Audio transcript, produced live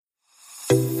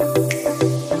Welcome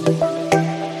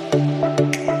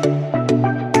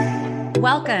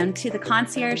to the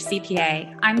Concierge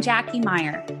CPA. I'm Jackie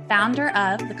Meyer, founder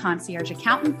of the Concierge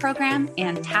Accountant Program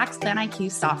and Tax Plan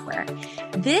IQ software.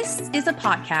 This is a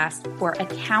podcast for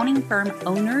accounting firm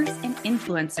owners and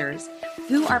influencers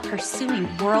who are pursuing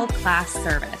world-class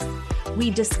service. We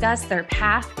discuss their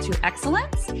path to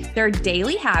excellence, their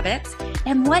daily habits,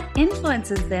 and what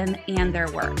influences them and their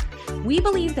work. We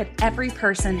believe that every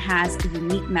person has a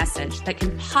unique message that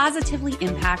can positively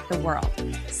impact the world.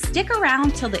 Stick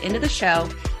around till the end of the show.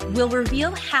 We'll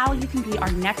reveal how you can be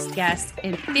our next guest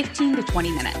in 15 to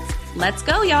 20 minutes. Let's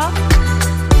go, y'all.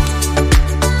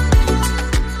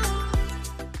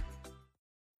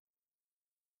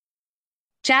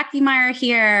 Jackie Meyer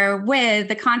here with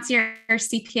the Concierge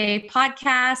CPA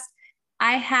podcast.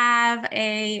 I have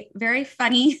a very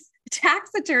funny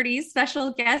tax attorney special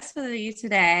guest with you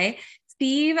today,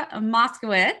 Steve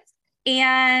Moskowitz.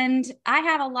 And I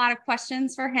have a lot of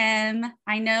questions for him.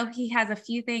 I know he has a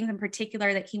few things in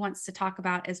particular that he wants to talk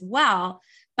about as well.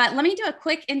 But let me do a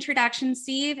quick introduction,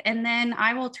 Steve, and then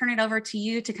I will turn it over to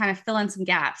you to kind of fill in some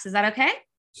gaps. Is that okay?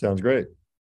 Sounds great.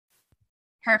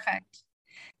 Perfect.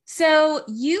 So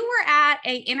you were at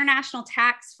an international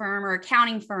tax firm or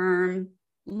accounting firm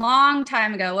long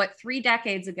time ago, 3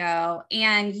 decades ago,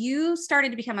 and you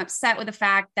started to become upset with the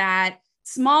fact that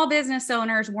small business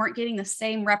owners weren't getting the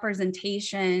same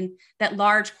representation that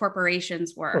large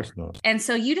corporations were. Of course not. And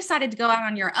so you decided to go out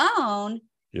on your own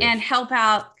and help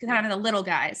out kind of the little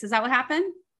guys. Is that what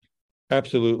happened?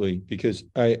 Absolutely, because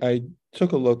I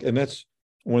took a look, and that's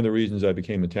one of the reasons I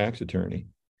became a tax attorney,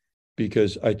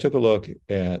 because I took a look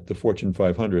at the Fortune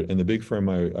 500 and the big firm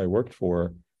I worked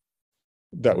for.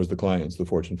 That was the clients, the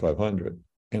Fortune 500.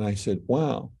 And I said,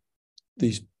 wow,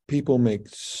 these people make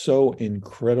so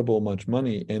incredible much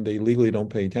money and they legally don't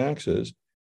pay taxes.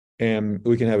 And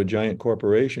we can have a giant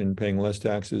corporation paying less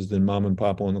taxes than mom and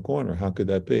pop on the corner. How could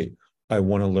that be? I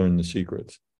want to learn the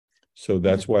secrets. So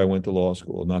that's why I went to law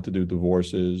school, not to do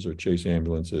divorces or chase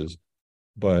ambulances,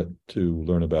 but to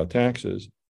learn about taxes.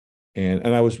 And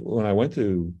when I went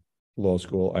to law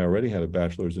school, I already had a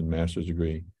bachelor's and master's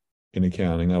degree in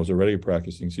accounting. I was already a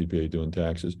practicing CPA doing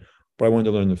taxes, but I wanted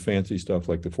to learn the fancy stuff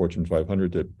like the Fortune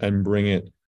 500 did and bring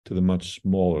it to the much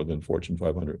smaller than Fortune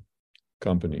 500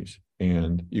 companies.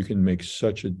 And you can make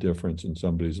such a difference in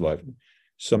somebody's life.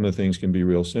 Some of the things can be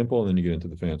real simple, and then you get into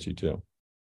the fancy too.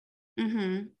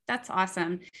 Mm-hmm. That's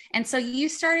awesome. And so you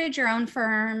started your own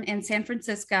firm in San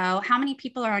Francisco. How many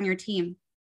people are on your team?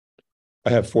 I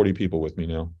have 40 people with me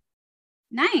now.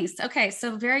 Nice. Okay.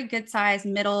 So very good size,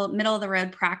 middle of the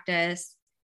road practice.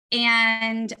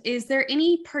 And is there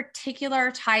any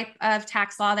particular type of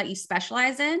tax law that you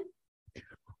specialize in?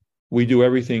 We do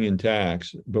everything in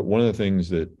tax, but one of the things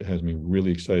that has me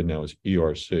really excited now is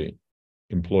ERC,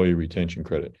 Employee Retention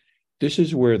Credit. This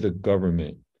is where the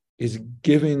government is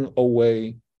giving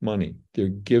away money. They're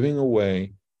giving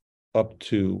away up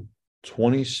to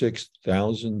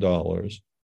 $26,000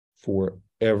 for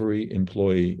every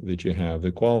employee that you have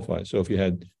that qualifies. So if you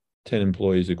had 10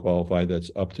 employees that qualify,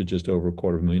 that's up to just over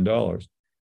 $250,000.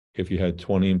 If you had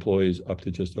 20 employees, up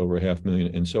to just over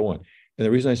 $500,000, and so on. And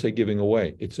the reason I say giving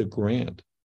away, it's a grant.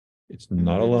 It's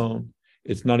not a loan.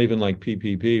 It's not even like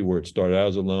PPP where it started out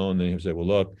as a loan. Then you say, well,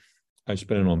 look, I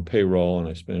spent it on payroll and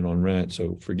I spent it on rent,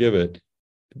 so forgive it.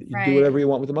 You do whatever you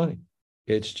want with the money.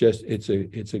 It's just, it's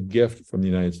a gift from the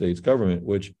United States government,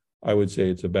 which I would say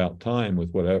it's about time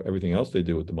with everything else they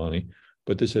do with the money,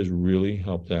 but this has really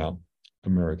helped out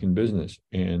American business.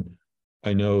 And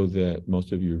I know that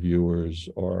most of your viewers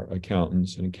are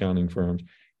accountants and accounting firms.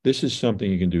 This is something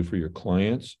you can do for your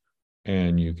clients,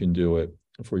 and you can do it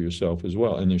for yourself as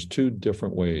well. And there's 2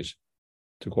 different ways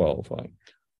to qualify.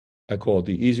 I call it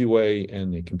the easy way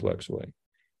and the complex way.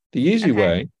 The easy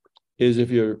way is if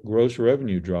your gross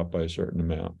revenue dropped by a certain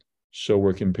amount. So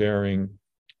we're comparing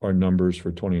our numbers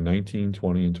for 2019,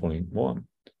 20, and 21.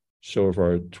 So if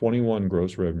our 21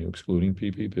 gross revenue, excluding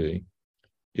PPP,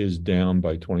 is down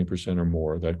by 20% or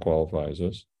more, that qualifies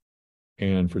us.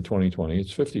 And for 2020,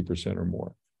 it's 50% or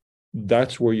more.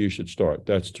 That's where you should start.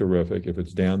 That's terrific. If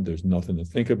it's down, there's nothing to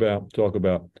think about, talk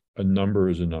about. A number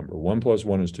is a number. 1 +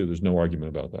 1 is 2. There's no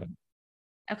argument about that.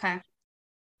 Okay.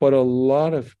 But a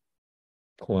lot of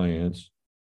clients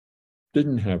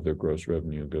didn't have their gross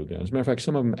revenue go down. As a matter of fact,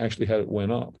 some of them actually had it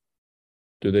went up.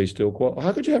 Do they still qualify?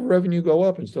 How could you have revenue go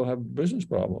up and still have business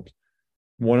problems?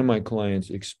 One of my clients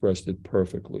expressed it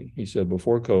perfectly. He said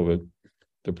before COVID,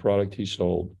 the product he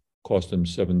sold cost him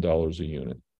 $7 a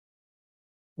unit.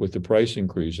 With the price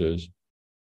increases,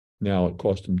 now it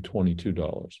cost him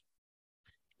 $22.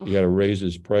 He had to raise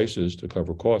his prices to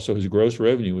cover costs. So his gross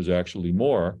revenue was actually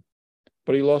more,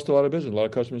 but he lost a lot of business. A lot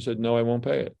of customers said, no, I won't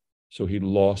pay it. So he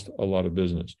lost a lot of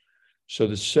business. So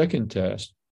the second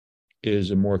test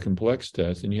is a more complex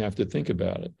test, and you have to think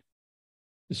about it.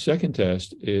 The second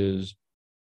test is,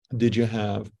 did you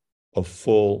have a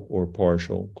full or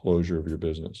partial closure of your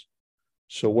business?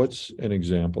 So what's an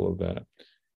example of that?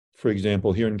 For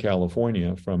example, here in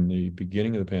California, from the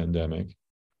beginning of the pandemic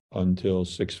until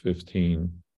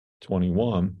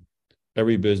 6/15/21,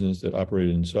 every business that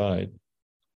operated inside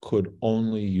could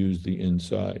only use the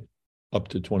inside up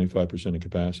to 25% of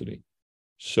capacity.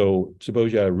 So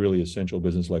suppose you had a really essential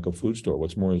business like a food store.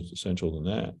 What's more essential than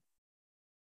that?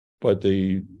 But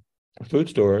the food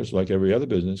stores, like every other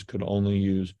business, could only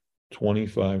use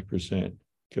 25%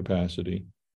 capacity.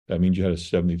 That means you had a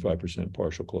 75%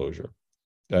 partial closure.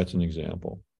 That's an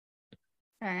example.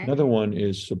 Okay. Another one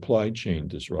is supply chain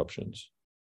disruptions.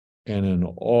 And an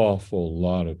awful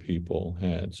lot of people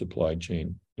had supply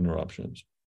chain interruptions.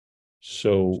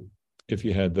 So if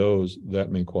you had those,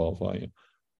 that may qualify you.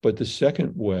 But the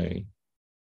second way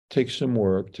takes some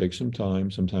work, takes some time.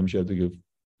 Sometimes you have to give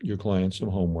your clients some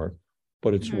homework,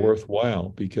 but it's worthwhile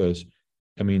because,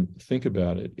 I mean, think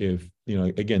about it. If,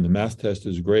 again, the math test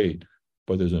is great,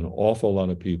 but there's an awful lot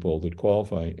of people that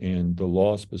qualify, and the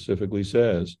law specifically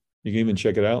says, you can even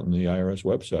check it out in the IRS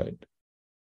website,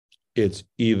 it's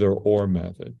either or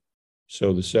method.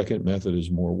 So the second method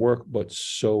is more work, but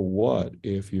so what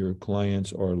if your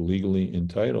clients are legally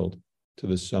entitled to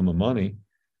this sum of money?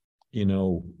 You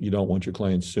don't want your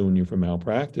clients suing you for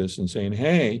malpractice and saying,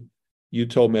 hey, you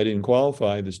told me I didn't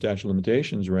qualify, the statute of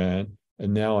limitations ran,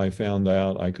 and now I found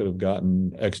out I could have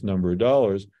gotten X number of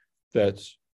dollars.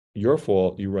 That's your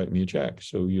fault. You write me a check.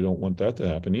 So you don't want that to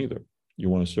happen either. You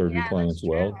want to serve your clients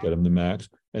well, get them the max,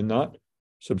 and not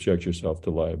subject yourself to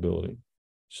liability.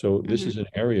 So this is an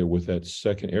area with that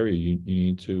second area you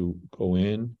need to go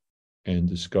in and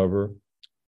discover,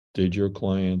 did your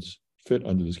clients fit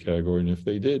under this category? And if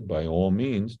they did, by all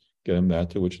means, get them that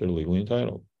to which they're legally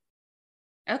entitled.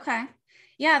 Okay.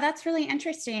 Yeah, that's really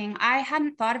interesting. I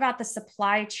hadn't thought about the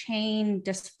supply chain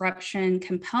disruption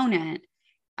component.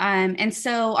 And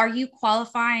so are you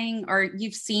qualifying, or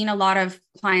you've seen a lot of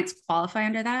clients qualify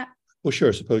under that? Well,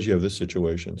 sure. Suppose you have this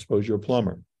situation. Suppose you're a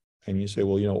plumber and you say,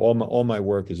 well, all my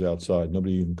work is outside.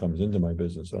 Nobody even comes into my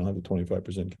business. I don't have the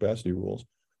 25% capacity rules.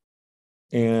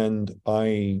 And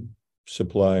I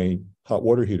supply hot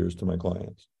water heaters to my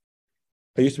clients.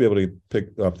 I used to be able to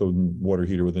pick up the water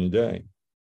heater within a day.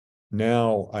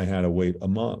 Now I had to wait a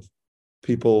month.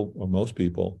 People, or most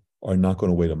people, are not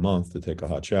going to wait a month to take a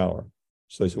hot shower.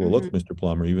 So they say, well, look, Mr.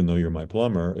 Plumber, even though you're my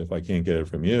plumber, if I can't get it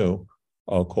from you,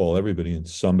 I'll call everybody and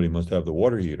somebody must have the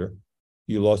water heater.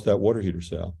 You lost that water heater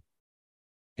sale.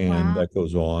 And that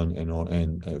goes on and on.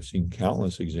 And I've seen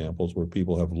countless examples where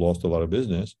people have lost a lot of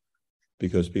business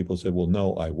because people said, well,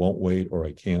 no, I won't wait, or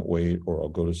I can't wait, or I'll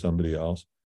go to somebody else.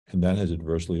 And that has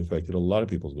adversely affected a lot of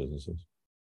people's businesses.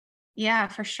 Yeah,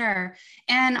 for sure.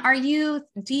 And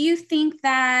do you think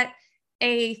that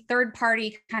a third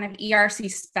party kind of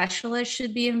ERC specialist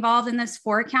should be involved in this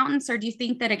for accountants, or do you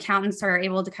think that accountants are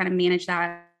able to kind of manage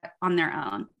that on their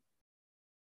own?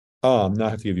 I'm not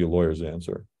have to give you a lawyer's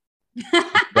answer.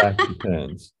 That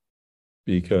depends.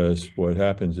 Because what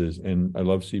happens is, and I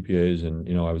love CPAs, and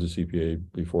I was a CPA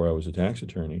before I was a tax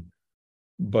attorney,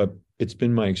 but it's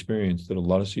been my experience that a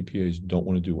lot of CPAs don't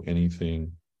want to do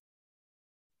anything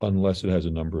unless it has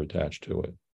a number attached to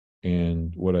it.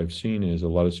 And what I've seen is a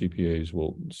lot of CPAs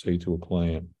will say to a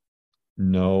client,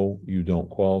 no, you don't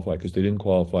qualify, because they didn't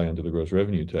qualify under the gross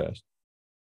revenue test.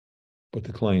 But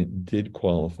the client did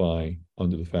qualify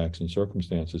under the facts and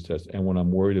circumstances test. And what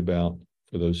I'm worried about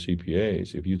for those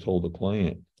CPAs, if you told the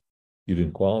client you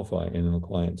didn't qualify, and then the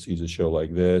client sees a show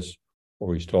like this,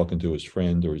 or he's talking to his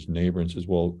friend or his neighbor and says,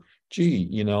 well,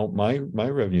 gee, my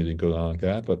revenue didn't go down like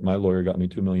that, but my lawyer got me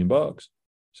 $2 million.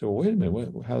 So wait a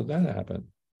minute, how did that happen?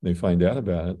 They find out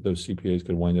about it, those CPAs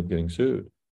could wind up getting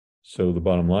sued. So the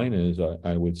bottom line is,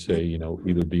 I would say,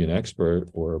 either be an expert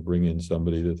or bring in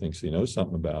somebody that thinks he knows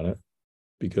something about it,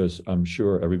 because I'm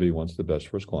sure everybody wants the best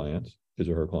for his clients, his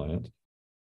or her clients.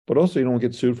 But also, you don't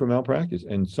get sued for malpractice.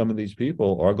 And some of these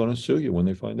people are going to sue you when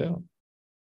they find out.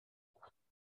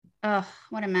 Oh,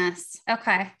 what a mess.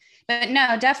 Okay. But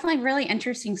no, definitely really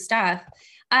interesting stuff.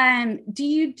 Do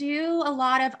you do a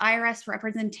lot of IRS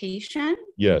representation?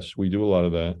 Yes, we do a lot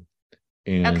of that.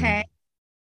 And okay.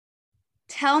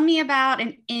 Tell me about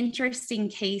an interesting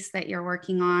case that you're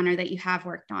working on or that you have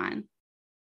worked on.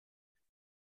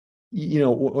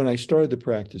 When I started the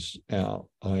practice out,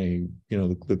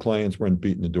 the clients weren't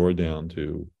beating the door down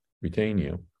to retain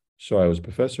you. So I was a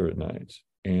professor at nights,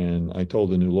 and I told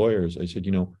the new lawyers, I said,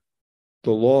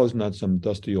 the law is not some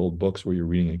dusty old books where you're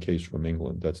reading a case from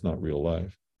England. That's not real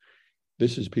life.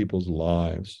 This is people's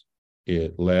lives.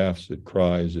 It laughs, it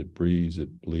cries, it breathes,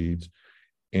 it bleeds.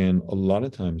 And a lot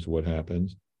of times what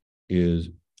happens is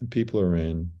people are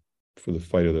in for the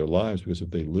fight of their lives, because if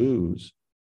they lose,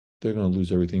 they're going to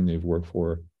lose everything they've worked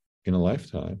for in a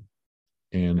lifetime.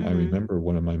 And I remember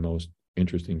one of my most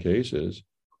interesting cases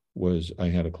was I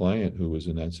had a client who was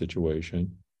in that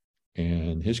situation,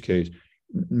 and his case,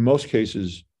 most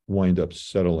cases wind up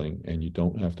settling and you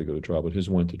don't have to go to trial, but his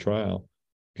went to trial.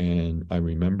 And I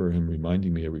remember him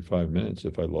reminding me every 5 minutes,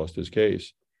 if I lost his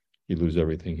case, he'd lose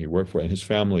everything he worked for. And his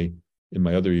family in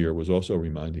my other year was also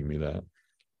reminding me that.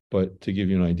 But to give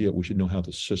you an idea, we should know how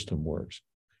the system works.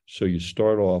 So you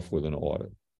start off with an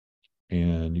audit,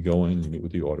 and you go in and meet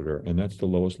with the auditor, and that's the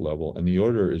lowest level. And the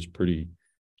auditor is pretty,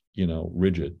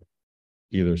 rigid.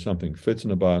 Either something fits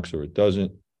in a box or it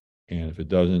doesn't. And if it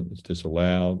doesn't, it's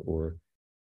disallowed, or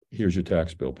here's your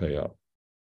tax bill, pay up.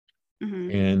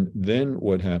 And then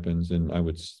what happens, and I'm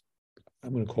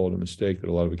going to call it a mistake that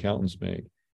a lot of accountants make.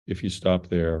 If you stop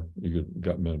there, you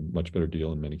got a much better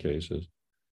deal in many cases.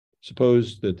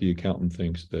 Suppose that the accountant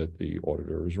thinks that the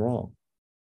auditor is wrong.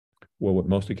 Well, what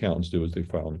most accountants do is they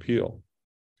file an appeal.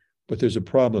 But there's a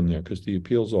problem there, because the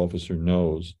appeals officer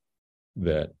knows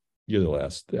that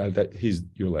he's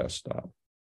your last stop.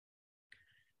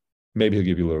 Maybe he'll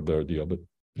give you a little better deal, but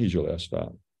he's your last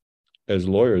stop. As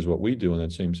lawyers, what we do in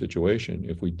that same situation,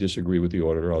 if we disagree with the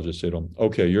auditor, I'll just say to him,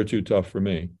 okay, you're too tough for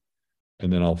me.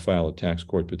 And then I'll file a tax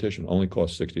court petition. Only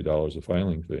costs $60 a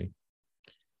filing fee.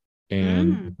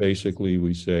 And basically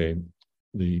we say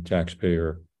the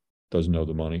taxpayer doesn't owe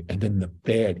the money. And then the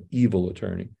bad, evil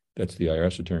attorney, that's the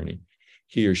IRS attorney,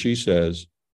 he or she says,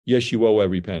 yes, you owe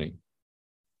every penny.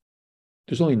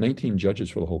 There's only 19 judges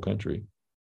for the whole country,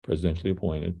 presidentially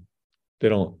appointed. They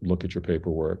don't look at your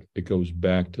paperwork. It goes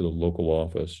back to the local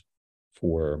office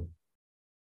for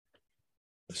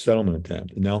a settlement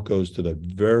attempt. And now it goes to the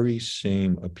very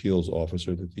same appeals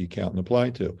officer that the accountant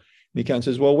applied to. And the accountant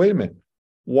says, well, wait a minute.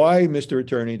 Why, Mr.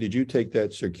 Attorney, did you take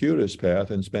that circuitous path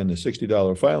and spend a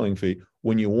 $60 filing fee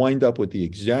when you wind up with the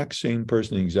exact same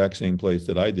person, the exact same place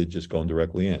that I did, just going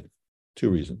directly in?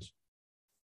 Two reasons.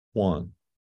 One,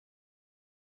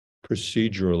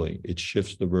 procedurally, it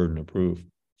shifts the burden of proof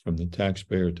from the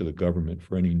taxpayer to the government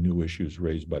for any new issues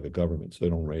raised by the government, so they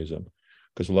don't raise them.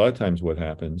 Because a lot of times what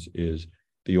happens is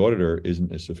the auditor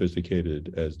isn't as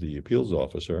sophisticated as the appeals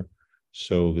officer,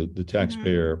 so the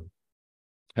taxpayer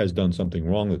has done something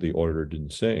wrong that the auditor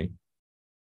didn't say,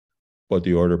 but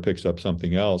the auditor picks up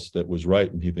something else that was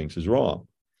right and he thinks is wrong.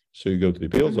 So you go to the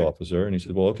appeals officer and he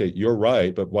says, well, okay, you're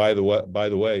right, but by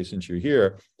the way, since you're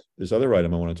here, this other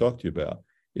item I want to talk to you about.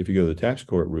 If you go to the tax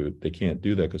court route, they can't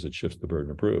do that because it shifts the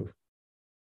burden of proof.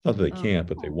 Not that they can't,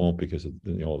 but they won't because of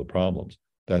all the problems.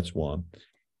 That's one.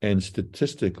 And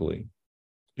statistically,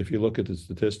 if you look at the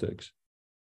statistics,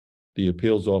 the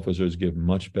appeals officers give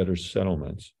much better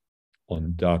settlements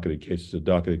on docketed cases. A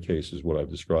docketed case is what I've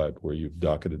described, where you've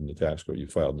docketed in the tax court, you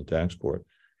filed in the tax court.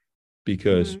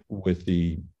 Because with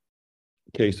the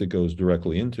case that goes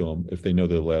directly into them, if they know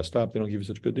they're the last stop, they don't give you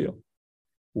such a good deal.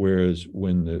 Whereas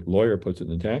when the lawyer puts it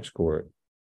in the tax court,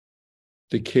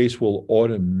 the case will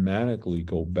automatically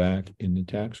go back in the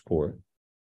tax court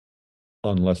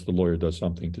unless the lawyer does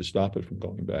something to stop it from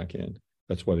going back in.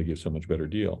 That's why they give so much better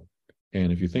deal.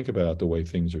 And if you think about the way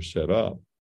things are set up,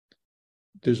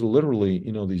 there's literally,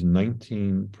 these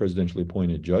 19 presidentially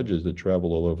appointed judges that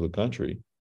travel all over the country.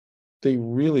 They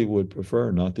really would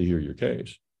prefer not to hear your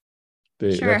case.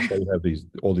 That's why you have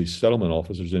all these settlement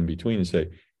officers in between and say,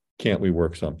 can't we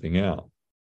work something out?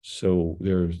 So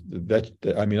there's that.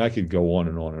 I mean, I could go on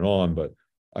and on and on, but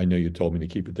I know you told me to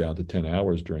keep it down to 10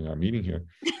 hours during our meeting here.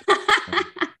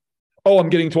 Oh, I'm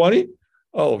getting 20?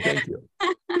 Oh, thank you.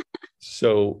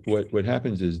 So what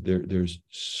happens is there's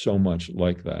so much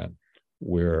like that,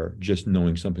 where just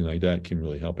knowing something like that can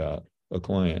really help out a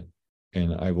client.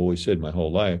 And I've always said my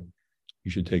whole life,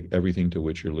 you should take everything to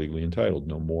which you're legally entitled,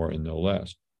 no more and no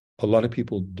less. A lot of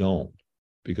people don't,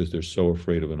 because they're so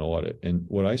afraid of an audit. And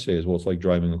what I say is, well, it's like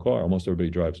driving a car. Almost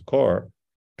everybody drives a car.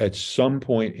 At some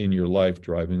point in your life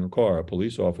driving a car, a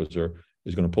police officer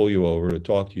is going to pull you over to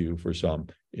talk to you for some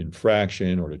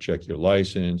infraction or to check your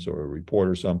license or a report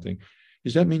or something.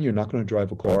 Does that mean you're not going to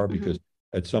drive a car because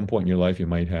at some point in your life you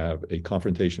might have a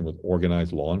confrontation with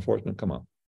organized law enforcement? Come on.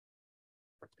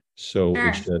 So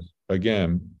it's just,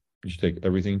 again, you should take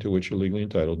everything to which you're legally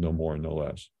entitled, no more and no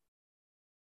less.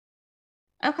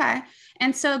 Okay.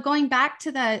 And so going back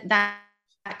to that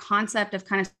concept of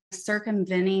kind of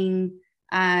circumventing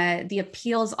the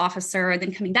appeals officer, and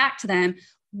then coming back to them.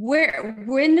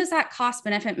 When does that cost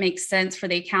benefit make sense for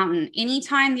the accountant?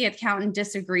 Anytime the accountant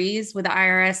disagrees with the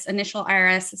IRS, initial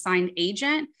IRS assigned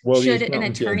agent, should an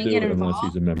attorney get involved?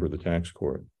 Unless he's a member of the tax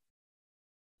court.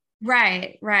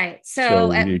 Right.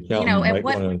 So at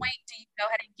what point do you go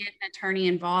ahead and get an attorney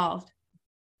involved?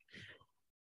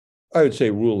 I would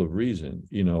say rule of reason,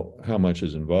 how much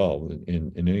is involved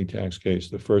in any tax case.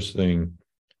 The first thing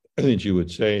I think you would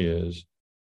say is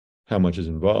how much is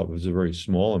involved. If it's a very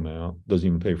small amount, doesn't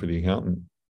even pay for the accountant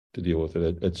to deal with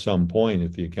it. At some point,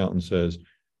 if the accountant says,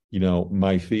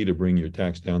 my fee to bring your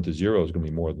tax down to zero is going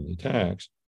to be more than the tax,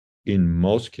 in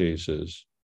most cases,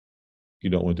 you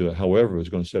don't want to do it. However, it's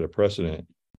going to set a precedent.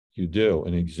 You do.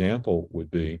 An example would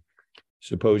be,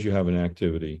 suppose you have an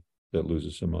activity that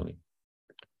loses some money,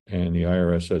 and the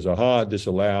IRS says, aha,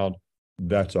 disallowed,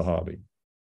 that's a hobby.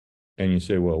 And you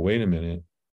say, well, wait a minute,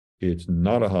 it's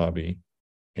not a hobby,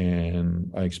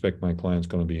 and I expect my client's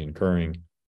going to be incurring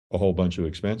a whole bunch of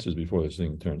expenses before this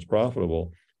thing turns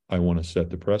profitable. I want to set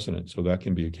the precedent. So that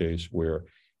can be a case where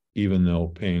even though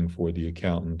paying for the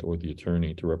accountant or the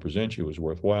attorney to represent you is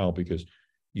worthwhile, because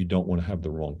you don't want to have the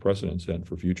wrong precedent set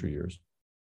for future years.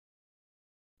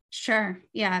 Sure.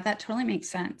 Yeah, that totally makes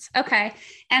sense. Okay.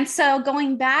 And so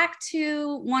going back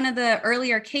to one of the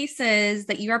earlier cases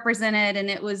that you represented, and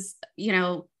it was,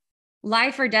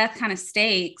 life or death kind of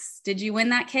stakes. Did you win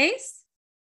that case?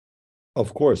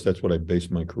 Of course, that's what I based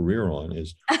my career on,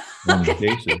 is winning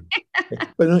cases.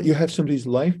 But you have somebody's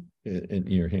life in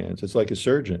your hands. It's like a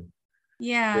surgeon.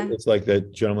 Yeah. It's like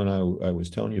that gentleman I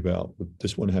was telling you about.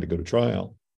 This one had to go to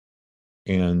trial.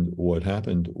 And what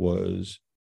happened was,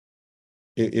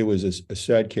 it was a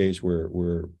sad case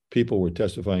where people were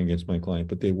testifying against my client,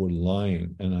 but they were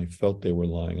lying. And I felt they were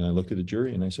lying. And I looked at the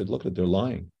jury and I said, look, they're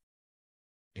lying.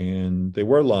 And they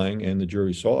were lying, and the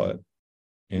jury saw it.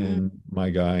 And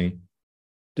my guy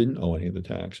didn't owe any of the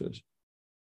taxes.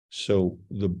 So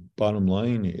the bottom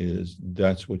line is,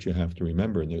 that's what you have to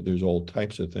remember. And there's all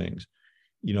types of things.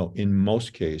 In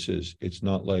most cases, it's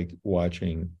not like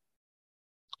watching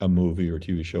a movie or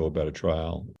TV show about a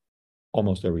trial.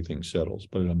 Almost everything settles,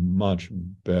 but at a much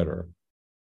better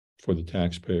for the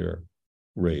taxpayer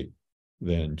rate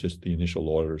than just the initial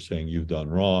auditor saying you've done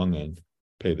wrong and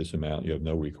pay this amount. You have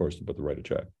no recourse but to write a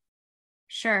check.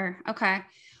 Sure. Okay.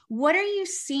 What are you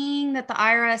seeing that the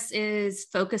IRS is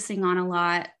focusing on a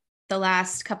lot the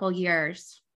last couple of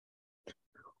years?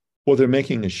 Well, they're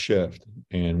making a shift.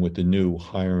 And with the new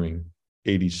hiring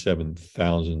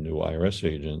 87,000 new IRS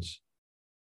agents,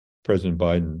 President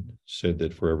Biden said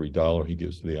that for every dollar he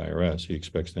gives to the IRS, he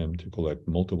expects them to collect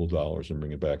multiple dollars and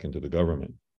bring it back into the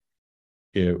government.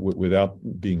 Without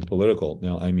being political.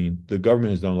 Now, I mean, the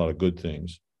government has done a lot of good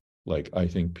things. Like, I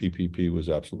think PPP was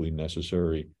absolutely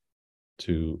necessary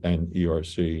and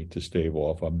ERC to stave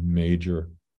off a major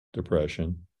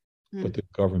depression. But the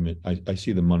government, I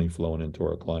see the money flowing into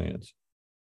our clients.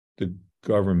 The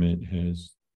government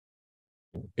has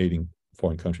aiding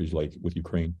foreign countries, like with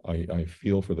Ukraine. I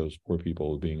feel for those poor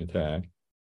people being attacked,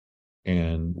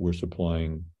 and we're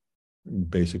supplying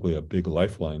basically a big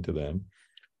lifeline to them.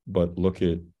 But look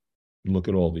at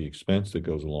all the expense that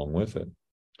goes along with it.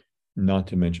 Not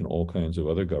to mention all kinds of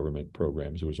other government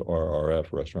programs. There was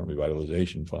RRF, Restaurant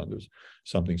Revitalization Fund. There's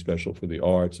something special for the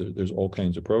arts. There's all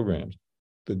kinds of programs.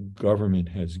 The government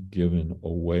has given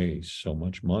away so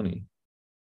much money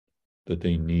that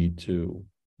they need to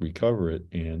recover it.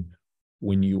 And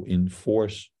when you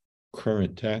enforce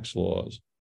current tax laws,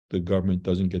 the government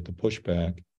doesn't get the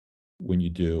pushback when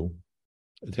you do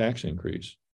a tax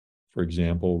increase. For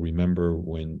example, remember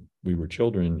when we were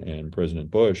children and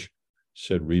President Bush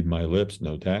said, read my lips,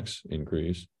 no tax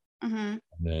increase. And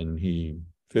then he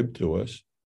fibbed to us,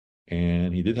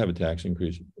 and he did have a tax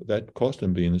increase. That cost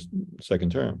him being the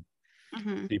second term.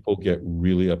 People get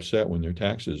really upset when their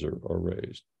taxes are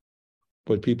raised.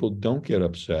 But people don't get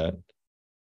upset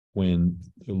when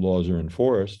the laws are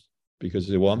enforced, because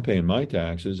they say, well, I'm paying my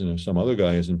taxes, and if some other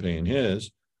guy isn't paying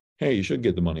his, hey, you should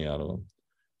get the money out of them.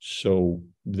 So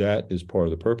that is part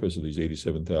of the purpose of these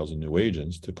 87,000 new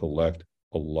agents, to collect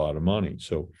a lot of money.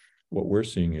 So what we're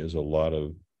seeing is a lot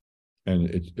of, and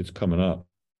it's coming up.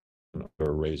 There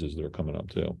are raises that are coming up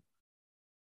too.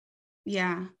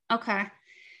 Yeah. Okay.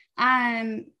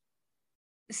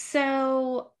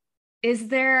 So is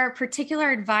there particular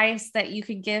advice that you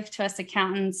could give to us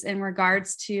accountants in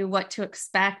regards to what to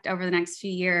expect over the next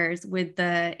few years with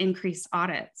the increased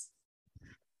audits?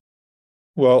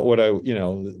 Well,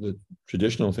 the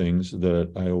traditional things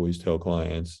that I always tell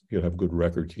clients, you have good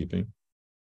record keeping.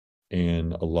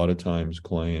 And a lot of times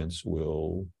clients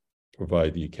will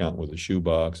provide the accountant with a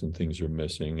shoebox and things are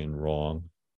missing and wrong,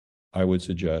 I would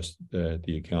suggest that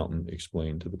the accountant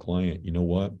explain to the client, you know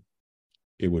what?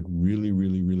 It would really,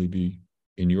 really, really be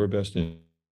in your best interest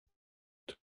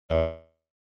to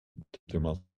their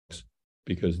months,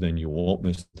 because then you won't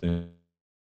miss the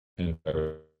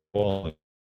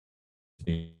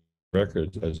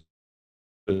records as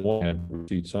one had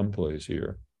receipt someplace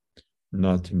here.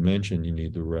 Not to mention, you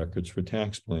need the records for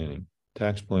tax planning.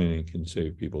 Tax planning can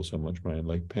save people so much money,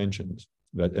 like pensions.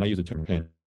 That, and I use the term pension,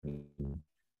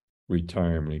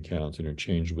 retirement accounts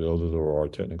interchangeably, although there are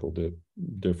technical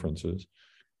differences.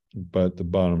 But the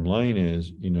bottom line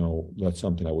is, that's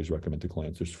something I always recommend to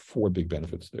clients. There's 4 big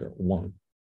benefits there. 1,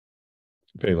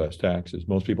 pay less taxes.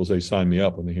 Most people say, sign me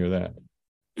up when they hear that.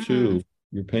 2,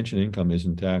 your pension income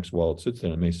isn't taxed while it sits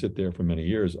there. It may sit there for many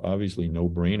years. Obviously, no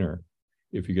brainer.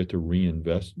 If you get to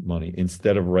reinvest money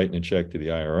instead of writing a check to the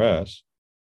IRS,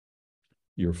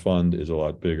 your fund is a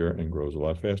lot bigger and grows a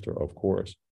lot faster, of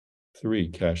course. 3,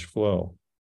 cash flow.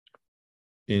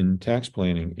 In tax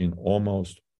planning, in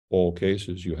almost all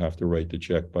cases, you have to write the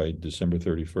check by December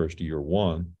 31st, year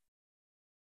 1.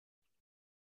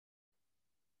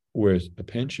 Whereas a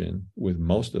pension, with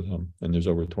most of them, and there's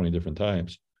over 20 different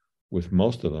types, with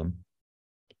most of them,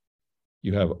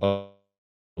 you have a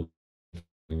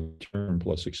term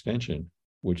plus extension,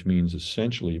 which means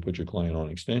essentially you put your client on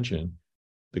extension.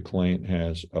 The client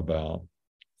has about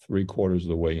 3/4 of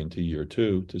the way into year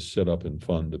 2 to set up and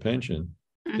fund the pension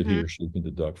that he or she can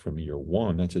deduct from year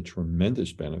 1. That's a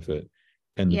tremendous benefit.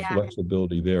 And the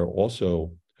flexibility there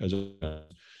also has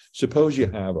suppose you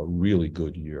have a really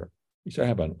good year. You say, I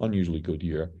have an unusually good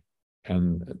year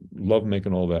and love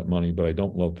making all that money, but I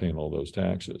don't love paying all those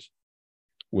taxes.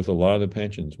 With a lot of the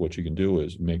pensions, what you can do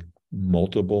is make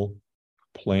multiple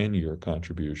plan year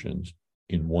contributions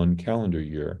in 1 calendar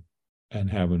year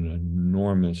and have an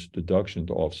enormous deduction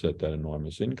to offset that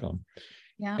enormous income.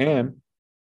 Yeah. And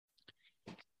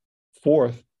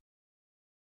 4th,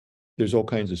 there's all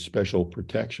kinds of special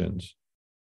protections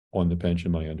on the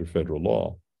pension money under federal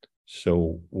law.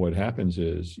 So what happens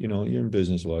is, you're in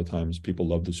business, a lot of times people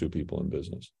love to sue people in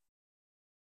business.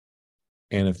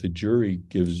 And if the jury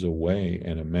gives away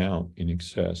an amount in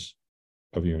excess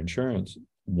of your insurance,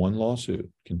 1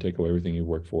 lawsuit can take away everything you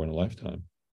worked for in a lifetime,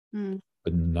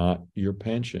 but not your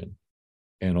pension.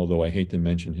 And although I hate to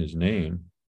mention his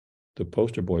name, the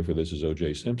poster boy for this is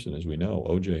O.J. Simpson. As we know,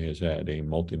 O.J. has had a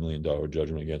multi-million-dollar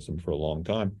judgment against him for a long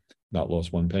time, not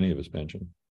lost 1 penny of his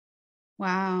pension.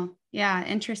 Wow. Yeah.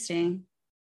 Interesting.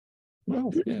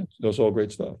 Well, yeah, that's all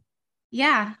great stuff.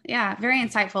 Yeah. Yeah. Very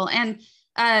insightful. And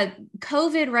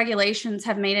COVID regulations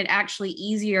have made it actually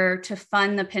easier to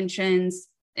fund the pensions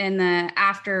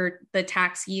after the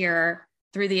tax year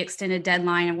through the extended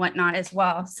deadline and whatnot as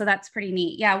well. So that's pretty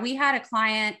neat. Yeah. We had a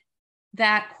client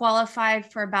that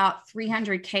qualified for about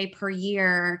 $300K per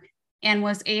year and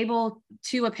was able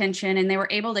to a pension, and they were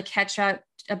able to catch up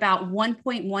about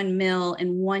 1.1 mil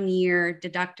in 1 year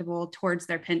deductible towards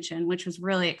their pension, which was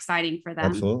really exciting for them.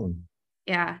 Absolutely.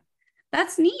 Yeah,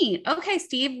 that's neat. Okay,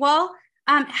 Steve. Well,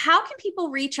 how can people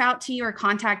reach out to you or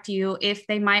contact you if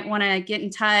they might want to get in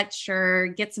touch or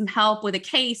get some help with a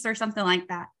case or something like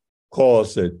that? Call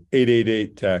us at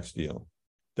 888-TAX-DEAL.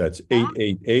 That's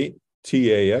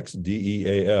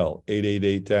 888-TAXDEAL,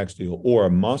 888-TAX-DEAL, or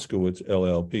Moskowitz,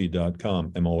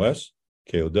 LLP.com, MOSKOWITZ,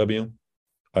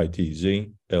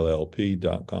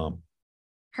 LLP.com.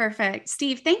 Perfect.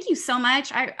 Steve, thank you so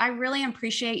much. I really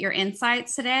appreciate your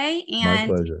insights today. And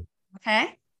my pleasure.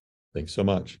 Okay. Thanks so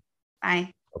much.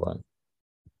 Bye. Bye-bye.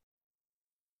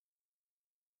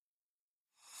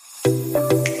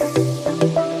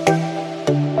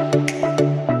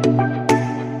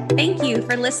 Thank you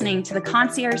for listening to the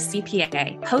Concierge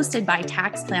CPA, hosted by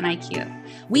Tax Plan IQ.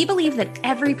 We believe that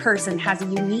every person has a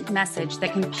unique message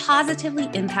that can positively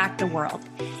impact the world.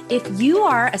 If you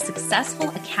are a successful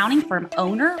accounting firm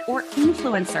owner or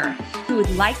influencer who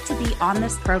would like to be on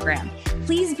this program,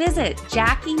 please visit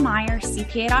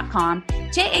JackieMeyerCPA.com,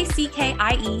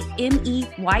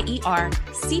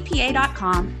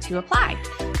 JackieMeyerCPA.com to apply.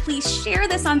 Please share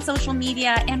this on social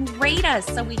media and rate us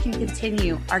so we can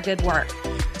continue our good work.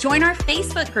 Join our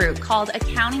Facebook group called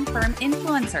Accounting Firm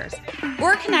Influencers,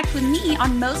 or connect with me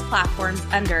on most platforms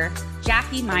under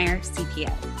Jackie Meyer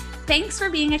CPA. Thanks for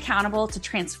being accountable to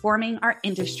transforming our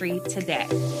industry today.